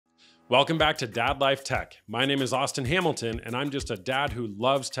Welcome back to Dad Life Tech. My name is Austin Hamilton, and I'm just a dad who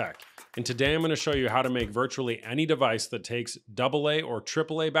loves tech. And today I'm going to show you how to make virtually any device that takes AA or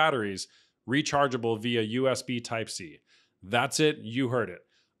AAA batteries rechargeable via USB Type-C. That's it, you heard it.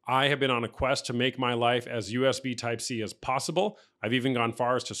 I have been on a quest to make my life as USB Type-C as possible. I've even gone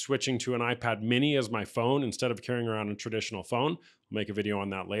far as to switching to an iPad mini as my phone instead of carrying around a traditional phone. I'll make a video on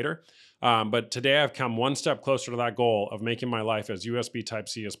that later. But today I've come one step closer to that goal of making my life as USB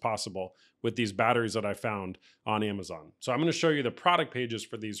Type-C as possible with these batteries that I found on Amazon. So I'm going to show you the product pages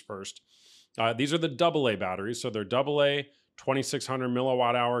for these first. These are the AA batteries. So they're AA 2600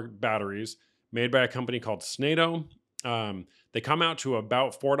 milliwatt hour batteries made by a company called Snato. They come out to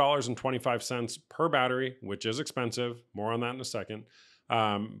about $4.25 per battery, which is expensive. More on that in a second.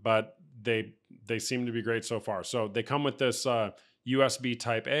 But they seem to be great so far. So they come with this USB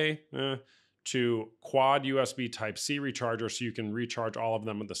Type A to quad USB Type C recharger, so you can recharge all of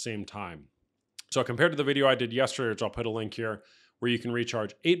them at the same time. So compared to the video I did yesterday, which I'll put a link here, where you can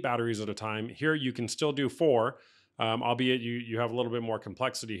recharge 8 batteries at a time, here you can still do 4. Albeit you have a little bit more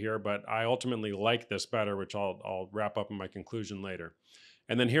complexity here, but I ultimately like this better, which I'll wrap up in my conclusion later.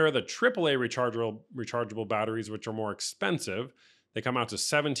 And then here are the AAA rechargeable batteries, which are more expensive. They come out to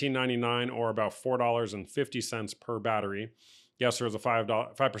 $17.99 or about $4.50 per battery. Yes, there's a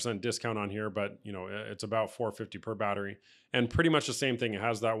 5% discount on here, but it's about $4.50 per battery. And pretty much the same thing. It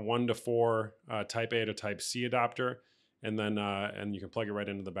has that 1 to 4 Type A to Type C adapter, and then and you can plug it right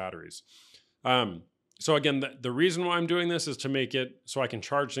into the batteries. So again, the reason why I'm doing this is to make it so I can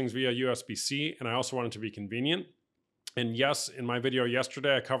charge things via USB-C, and I also want it to be convenient. And yes, in my video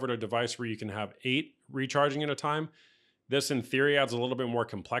yesterday, I covered a device where you can have 8 recharging at a time. This, in theory, adds a little bit more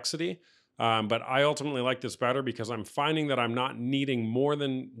complexity, but I ultimately like this better because I'm finding that I'm not needing more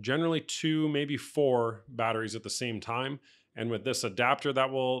than generally 2, maybe 4 batteries at the same time. And with this adapter, that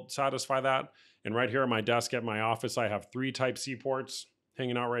will satisfy that. And right here on my desk at my office, I have 3 Type-C ports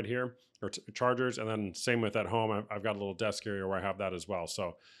hanging out right here, or chargers, and then same with at home. I've got a little desk area where I have that as well.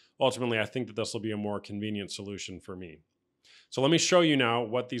 So ultimately, I think that this will be a more convenient solution for me. So let me show you now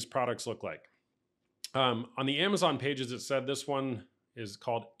what these products look like. On the Amazon pages, it said this one is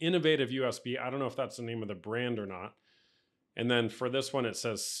called Innovative USB. I don't know if that's the name of the brand or not. And then for this one, it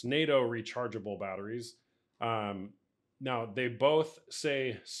says Snato rechargeable batteries. Now, they both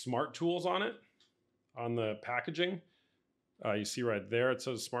say Smart Tools on it, on the packaging. You see right there, it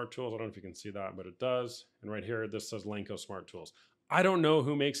says Smart Tools. I don't know if you can see that, but it does. And right here, this says Lenco Smart Tools. I don't know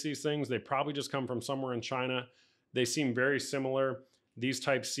who makes these things. They probably just come from somewhere in China. They seem very similar. These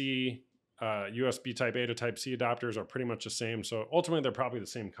Type-C, USB Type A to Type-C adapters are pretty much the same. So ultimately, they're probably the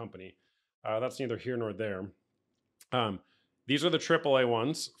same company. That's neither here nor there. These are the AAA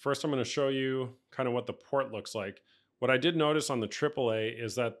ones. First, I'm going to show you kind of what the port looks like. What I did notice on the AAA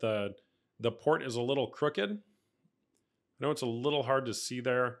is that the port is a little crooked. I know it's a little hard to see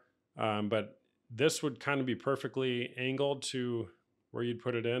there, but this would kind of be perfectly angled to where you'd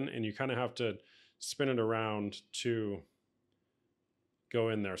put it in, and you kind of have to spin it around to go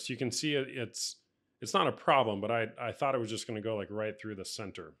in there. So you can see it's not a problem, but I thought it was just going to go like right through the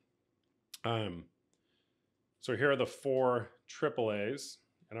center. So here are the 4 AAAs,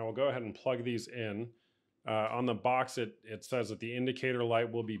 and I will go ahead and plug these in. On the box, it says that the indicator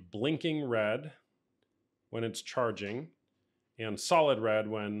light will be blinking red when it's charging, and solid red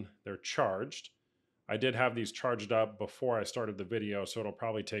when they're charged. I did have these charged up before I started the video, so it'll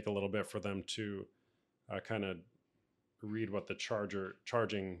probably take a little bit for them to kind of read what the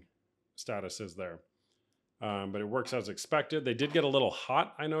charging status is there. But it works as expected. They did get a little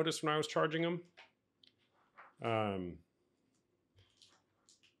hot, I noticed, when I was charging them.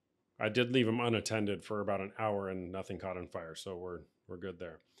 I did leave them unattended for about an hour and nothing caught on fire, so we're good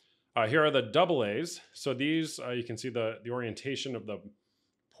there. Here are the AA's. So these, you can see the orientation of the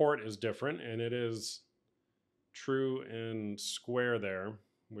port is different, and it is true and square there,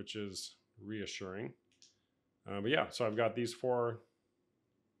 which is reassuring. But yeah, so I've got these 4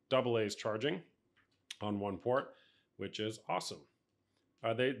 AA's charging on one port, which is awesome.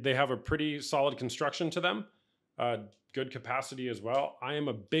 They have a pretty solid construction to them, good capacity as well. I am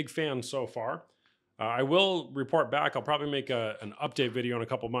a big fan so far. I will report back. I'll probably make an update video in a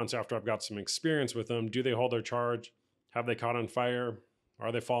couple months after I've got some experience with them. Do they hold their charge? Have they caught on fire?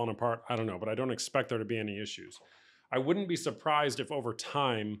 Are they falling apart? I don't know, but I don't expect there to be any issues. I wouldn't be surprised if over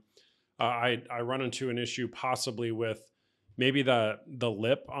time I run into an issue possibly with maybe the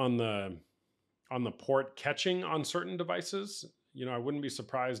lip on the port catching on certain devices. I wouldn't be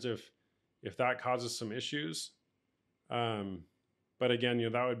surprised if that causes some issues. But again,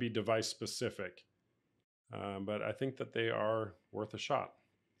 that would be device specific. But I think that they are worth a shot.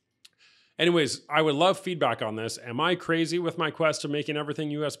 Anyways, I would love feedback on this. Am I crazy with my quest of making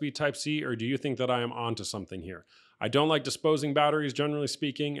everything USB Type-C, or do you think that I am onto something here? I don't like disposing batteries, generally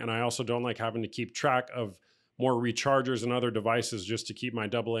speaking, and I also don't like having to keep track of more rechargers and other devices just to keep my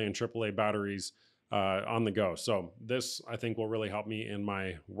AA and AAA batteries on the go. So this, I think, will really help me in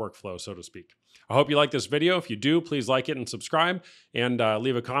my workflow, so to speak. I hope you like this video. If you do, please like it and subscribe, and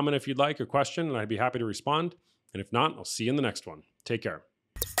leave a comment if you'd like, a question, and I'd be happy to respond. And if not, I'll see you in the next one. Take care.